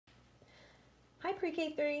Hi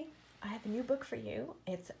Pre-K3, I have a new book for you.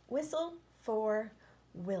 It's Whistle for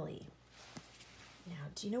Willie. Now,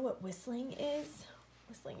 do you know what whistling is?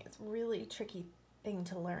 Whistling is a really tricky thing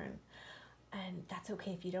to learn, and that's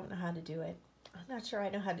okay if you don't know how to do it. I'm not sure I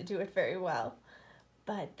know how to do it very well,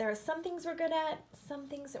 but there are some things we're good at, some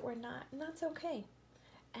things that we're not, and that's okay.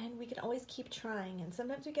 And we can always keep trying, and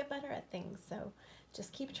sometimes we get better at things, so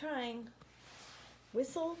just keep trying.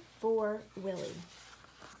 Whistle for Willie.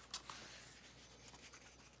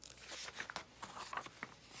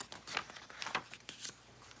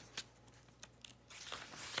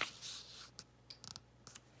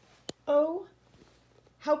 Oh,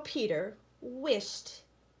 how Peter wished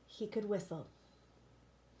he could whistle.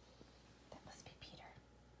 That must be Peter.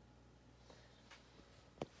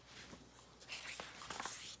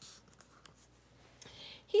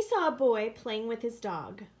 He saw a boy playing with his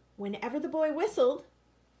dog. Whenever the boy whistled,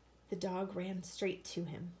 the dog ran straight to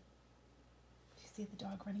him. Do you see the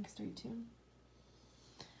dog running straight to him?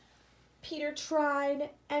 Peter tried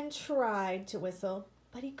and tried to whistle,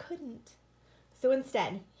 but he couldn't. So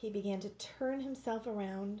instead, he began to turn himself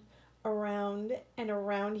around, around and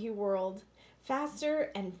around he whirled, faster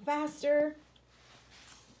and faster.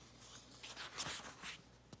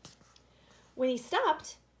 When he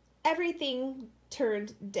stopped, everything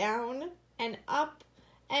turned down and up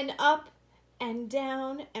and up and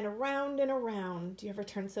down and around and around. Do you ever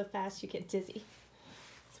turn so fast you get dizzy?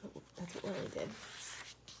 That's what Willie did.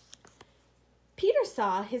 Peter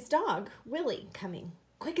saw his dog, Willie, coming,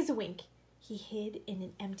 quick as a wink. He hid in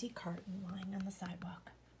an empty carton lying on the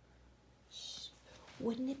sidewalk. Shh,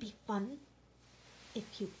 wouldn't it be fun if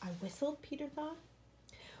I whistled, Peter thought.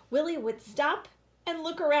 Willie would stop and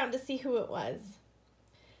look around to see who it was.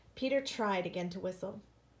 Peter tried again to whistle,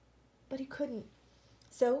 but he couldn't.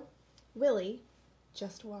 So Willie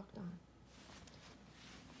just walked on.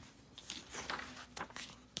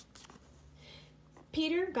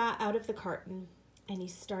 Peter got out of the carton and he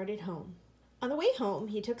started home. On the way home,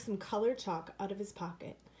 he took some colored chalk out of his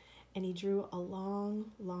pocket and he drew a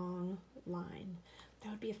long, long line.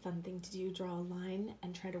 That would be a fun thing to do, draw a line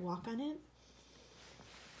and try to walk on it.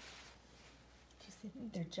 You see,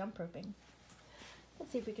 they're jump roping.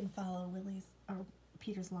 Let's see if we can follow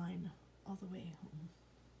Peter's line all the way home.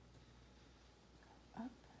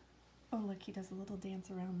 Up. Oh, look, he does a little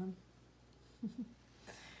dance around them.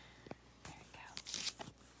 There we go.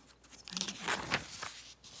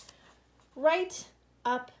 Right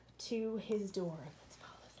up to his door. Let's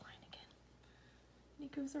follow this line again. And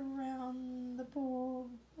he goes around the pole,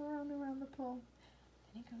 around the pole.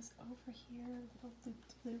 Then he goes over here, a little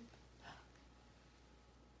loop-de-loop.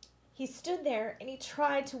 He stood there and he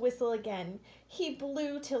tried to whistle again. He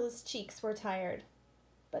blew till his cheeks were tired,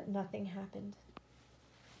 but nothing happened.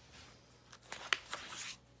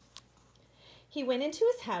 He went into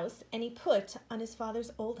his house and he put on his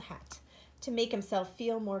father's old hat to make himself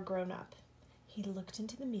feel more grown up. He looked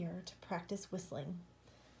into the mirror to practice whistling.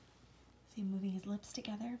 Is he moving his lips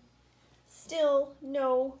together? Still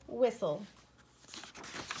no whistle.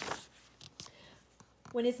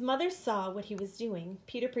 When his mother saw what he was doing,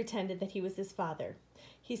 Peter pretended that he was his father.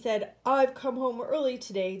 He said, "I've come home early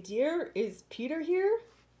today, dear. Is Peter here?"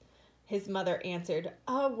 His mother answered,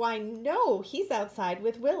 "Why, no, he's outside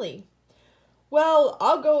with Willie." "Well,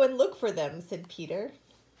 I'll go and look for them," said Peter.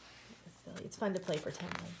 It's fun to play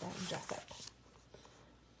pretend like that and dress up.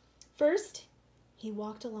 First, he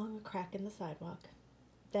walked along a crack in the sidewalk.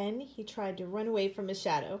 Then he tried to run away from his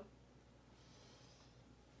shadow.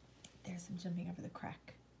 There's him jumping over the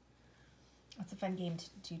crack. That's a fun game to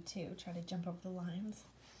do too. Try to jump over the lines.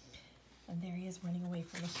 And there he is running away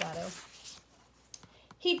from the shadow.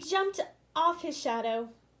 He jumped off his shadow,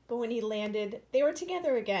 but when he landed, they were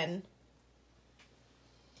together again.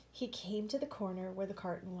 He came to the corner where the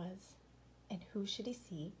carton was. And who should he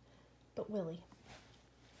see but Willie?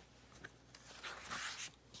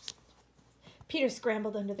 Peter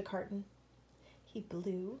scrambled under the carton. He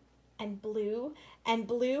blew and blew and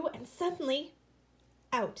blew, and suddenly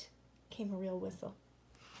out came a real whistle.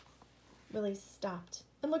 Willie stopped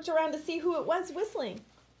and looked around to see who it was whistling.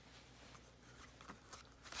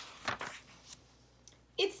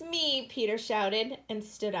 "It's me," Peter shouted and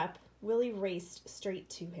stood up. Willie raced straight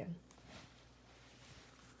to him.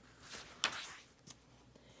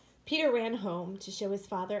 Peter ran home to show his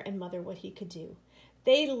father and mother what he could do.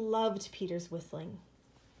 They loved Peter's whistling.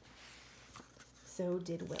 So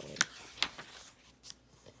did Willie.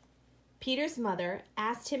 Peter's mother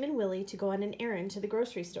asked him and Willie to go on an errand to the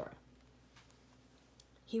grocery store.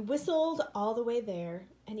 He whistled all the way there,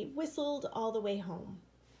 and he whistled all the way home.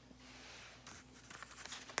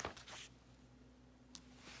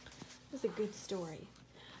 was a good story.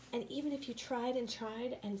 And even if you tried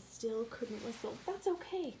and still couldn't whistle, that's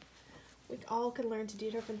okay. We all can learn to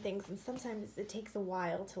do different things, and sometimes it takes a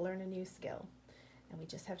while to learn a new skill, and we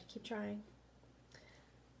just have to keep trying.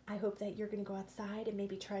 I hope that you're going to go outside and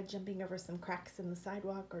maybe try jumping over some cracks in the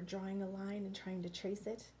sidewalk or drawing a line and trying to trace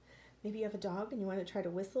it. Maybe you have a dog and you want to try to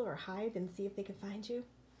whistle or hide and see if they can find you.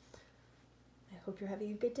 I hope you're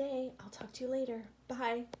having a good day. I'll talk to you later.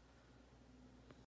 Bye.